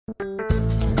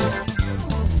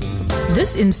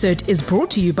This insert is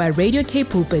brought to you by Radio K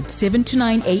Pulpit 7 to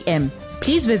 9 a.m.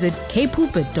 Please visit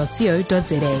kpulpit.co.za.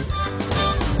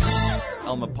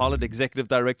 Elma Pollard, Executive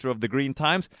Director of the Green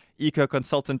Times,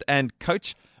 eco-consultant and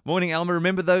coach. Morning, Elma.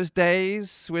 Remember those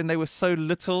days when they were so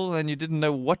little and you didn't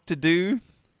know what to do?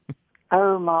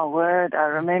 Oh, my word, I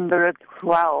remember it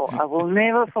well. I will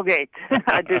never forget.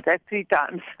 I did that 3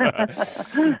 times.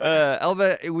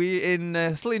 Elma,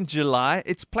 we're still in July.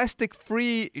 It's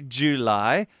plastic-free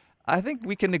July. I think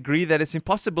we can agree that it's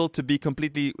impossible to be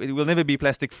it will never be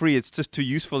plastic-free. It's just too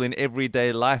useful in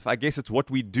everyday life. I guess it's what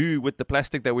we do with the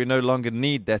plastic that we no longer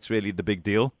need that's really the big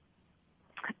deal.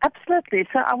 Absolutely.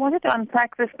 So I wanted to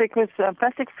unpack this because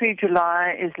Plastic Free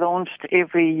July is launched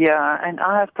every year, and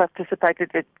I have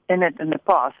participated in it in the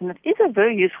past. And it is a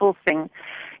very useful thing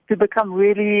to become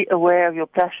really aware of your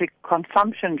plastic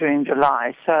consumption during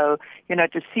July. So,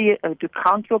 to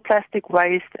count your plastic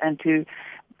waste and to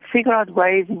figure out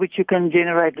ways in which you can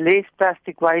generate less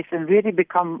plastic waste and really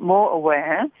become more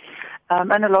aware.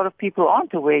 And a lot of people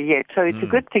aren't aware yet. So it's a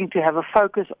good thing to have a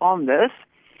focus on this.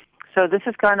 So this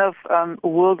is kind of a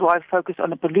worldwide focus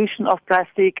on the pollution of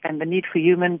plastic and the need for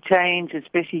human change,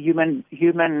 especially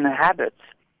human habits.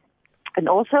 And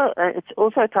also, it's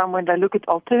also a time when they look at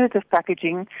alternative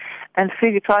packaging and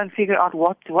try and figure out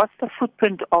what's the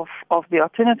footprint of the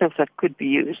alternatives that could be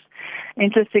used.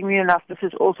 Interestingly enough, this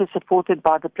is also supported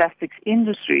by the plastics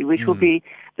industry, which will be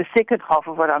the second half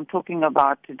of what I'm talking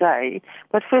about today.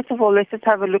 But first of all, let's just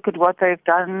have a look at what they've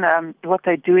done, what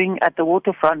they're doing at the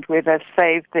waterfront, where they've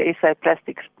saved the SA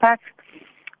Plastics Pact,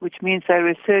 which means they're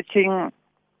researching.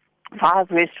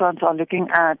 5 restaurants are looking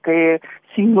at their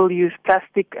single-use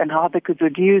plastic and how they could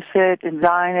reduce it and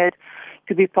design it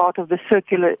to be part of the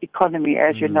circular economy,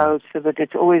 as you know, so that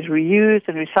it's always reused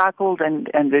and recycled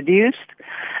and reduced.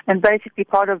 And basically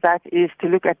part of that is to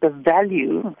look at the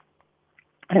value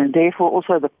and therefore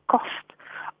also the cost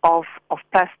of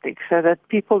plastic, so that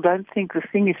people don't think the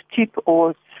thing is cheap or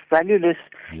it's valueless.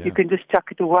 Yeah. You can just chuck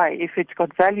it away. If it's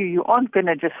got value, you aren't going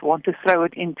to just want to throw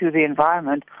it into the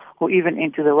environment or even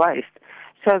into the waste.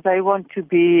 So they want to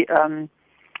be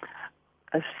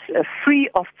free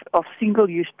of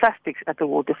single-use plastics at the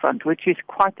waterfront, which is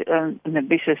quite an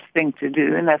ambitious thing to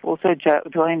do. And they've also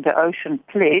joined the Ocean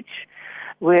Pledge,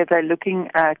 where they're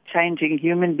looking at changing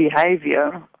human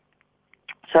behavior.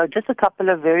 So just a couple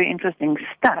of very interesting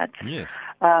stats. Yes.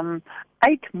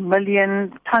 8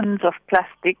 million tons of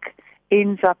plastic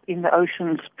ends up in the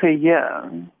oceans per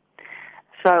year.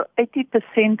 So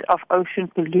 80% of ocean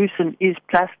pollution is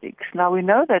plastics. Now we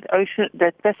know that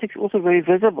plastic is also very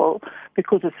visible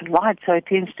because it's light, so it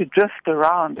tends to drift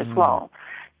around as well.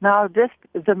 Now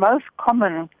the most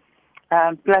common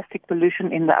plastic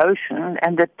pollution in the ocean,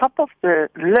 and the top of the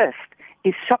list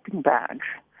is shopping bags.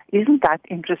 Isn't that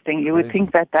interesting? You would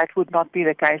think that would not be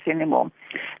the case anymore.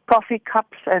 Coffee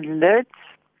cups and lids,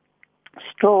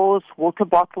 straws, water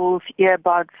bottles,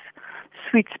 earbuds,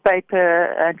 sweets paper,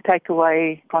 and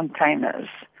takeaway containers.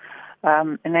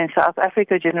 And then South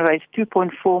Africa generates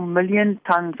 2.4 million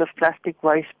tons of plastic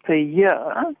waste per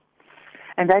year,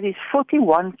 and that is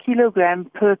 41 kilograms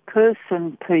per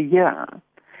person per year.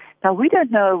 Now, we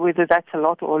don't know whether that's a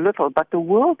lot or a little, but the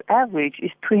world average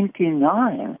is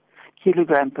 29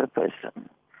 kilogram per person.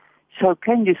 So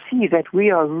can you see that we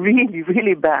are really,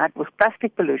 really bad with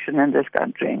plastic pollution in this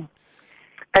country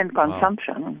and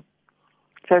consumption?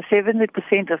 Wow. So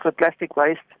 70% of the plastic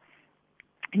waste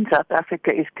in South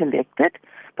Africa is collected,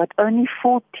 but only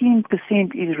 14%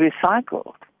 is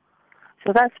recycled.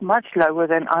 So that's much lower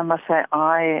than I must say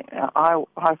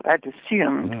I've had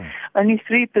assumed. Only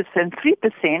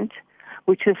 3%,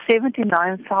 which is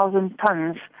 79,000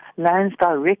 tons, lands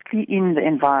directly in the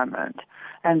environment.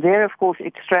 And there, of course,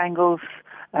 it strangles,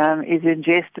 is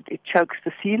ingested, it chokes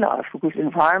the sea life, because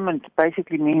environment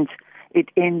basically means it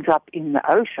ends up in the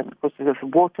ocean, because the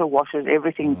water washes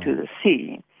everything to the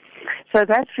sea. So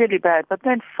that's really bad. But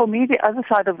then for me, the other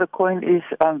side of the coin is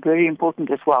very important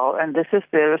as well, and this is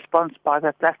the response by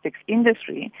the plastics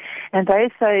industry. And they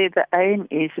say the aim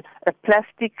is a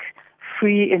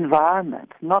plastic-free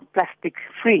environment, not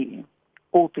plastic-free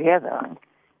altogether.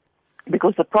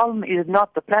 Because the problem is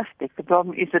not the plastic, the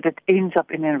problem is that it ends up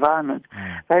in the environment.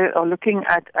 They are looking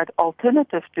at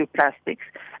alternatives to plastics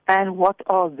and what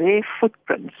are their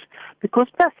footprints. Because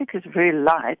plastic is very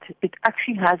light, it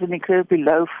actually has an incredibly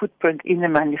low footprint in the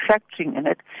manufacturing in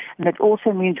it, and it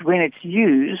also means when it's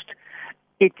used,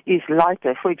 it is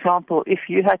lighter. For example, if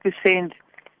you had to send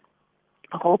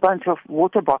a whole bunch of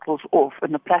water bottles off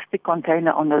in a plastic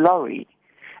container on a lorry,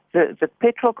 the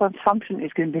petrol consumption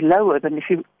is going to be lower than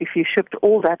if you shipped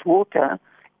all that water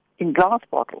in glass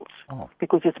bottles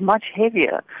because it's much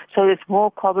heavier. So there's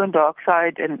more carbon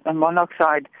dioxide and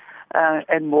monoxide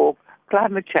and more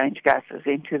climate change gases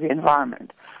into the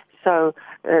environment. So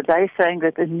they're saying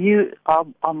that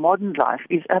our modern life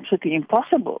is absolutely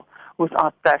impossible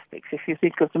without plastics. If you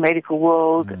think of the medical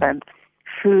world and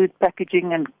food,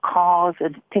 packaging, and cars,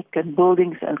 and tech, and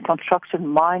buildings, and construction,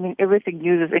 mining, everything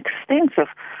uses extensive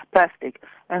plastic.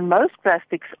 And most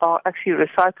plastics are actually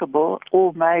recyclable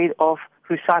or made of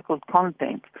recycled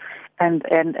content. And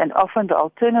often the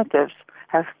alternatives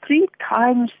have 3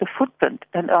 times the footprint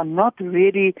and are not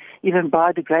really even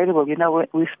biodegradable. You know,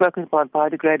 we've spoken about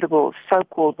biodegradable,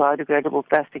 so-called biodegradable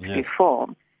plastics before.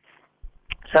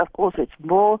 So, of course, it's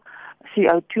more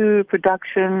CO2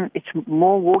 production, it's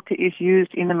more water is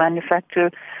used in the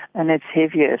manufacture, and it's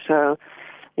heavier. So,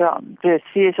 the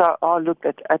CSIR looked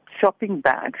at shopping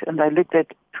bags, and they looked at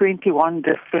 21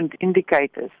 different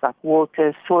indicators like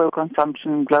water, soil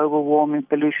consumption, global warming,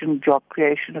 pollution, job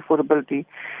creation, affordability.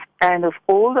 And of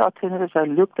all the alternatives I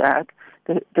looked at,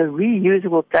 the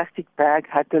reusable plastic bag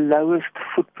had the lowest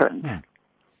footprint.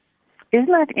 Isn't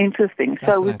that interesting?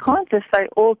 So we can't just say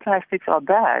all plastics are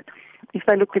bad. If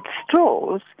I look at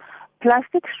straws,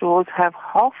 plastic straws have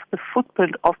half the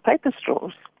footprint of paper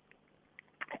straws.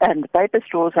 And paper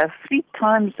straws have 3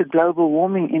 times the global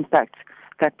warming impact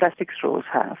that plastic straws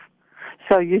have.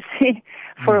 So you see,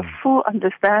 for a full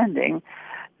understanding,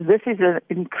 this is an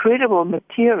incredible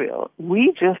material.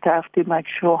 We just have to make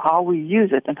sure how we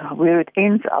use it and where it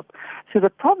ends up. So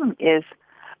the problem is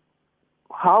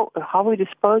how we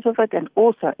dispose of it, and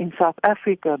also in South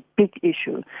Africa, a big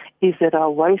issue is that our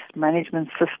waste management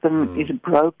system is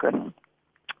broken.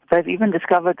 They've even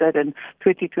discovered that in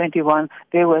 2021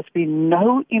 there has been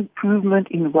no improvement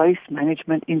in waste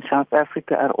management in South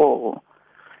Africa at all.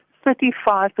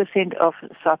 35% of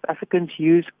South Africans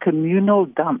use communal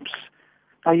dumps.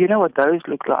 Now, you know what those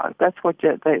look like. That's what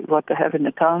they have in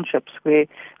the townships, where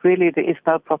really there is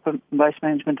no proper waste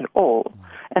management at all.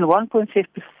 And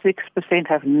 1.6%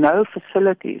 have no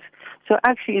facilities. So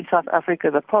actually in South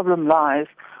Africa, the problem lies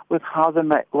with how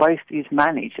the waste is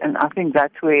managed. And I think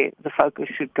that's where the focus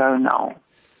should go now.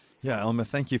 Yeah, Elma,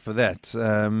 thank you for that.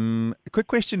 A quick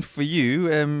question for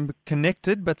you,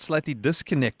 connected but slightly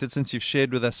disconnected, since you've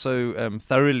shared with us so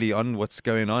thoroughly on what's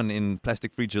going on in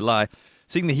Plastic Free July.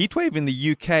 Seeing the heat wave in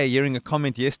the UK, hearing a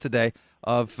comment yesterday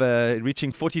of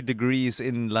reaching 40 degrees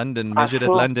in London, measured at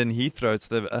London Heathrow. It's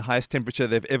the highest temperature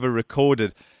they've ever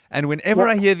recorded. And whenever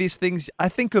I hear these things, I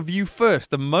think of you first.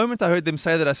 The moment I heard them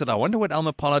say that, I said, I wonder what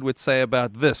Elma Pollard would say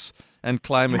about this and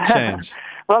climate change.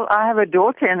 Well, I have a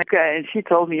daughter and she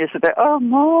told me yesterday, "Oh,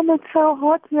 Mom, it's so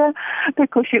hot here,"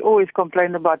 because she always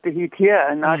complained about the heat here,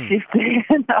 and now she's there,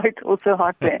 and now it's also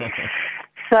hot there.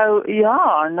 So,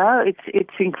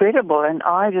 it's incredible, and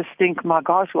I just think, my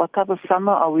gosh, what type of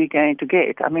summer are we going to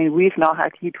get? I mean, we've now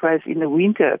had heat waves in the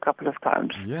winter a couple of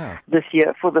times this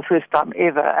year for the first time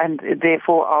ever, and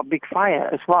therefore our big fire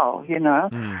as well, you know.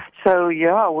 So,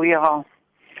 we are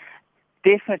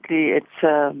definitely, it's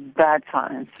bad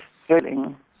science.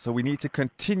 So we need to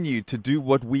continue to do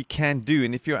what we can do.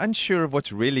 And if you're unsure of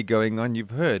what's really going on,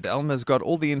 you've heard Elma's got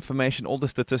all the information, all the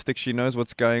statistics. She knows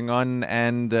what's going on,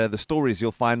 and the stories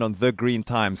you'll find on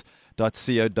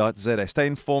thegreentimes.co.za. Stay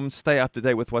informed, stay up to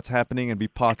date with what's happening, and be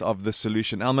part of the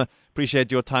solution. Elma, appreciate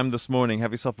your time this morning.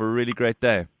 Have yourself a really great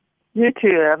day. You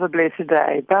too. Have a blessed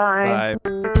day. Bye.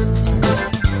 Bye.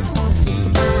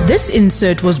 This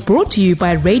insert was brought to you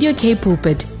by Radio K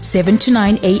Pulpit, 7 to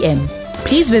 9 a.m.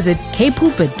 Please visit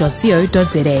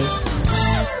kpulpit.co.za.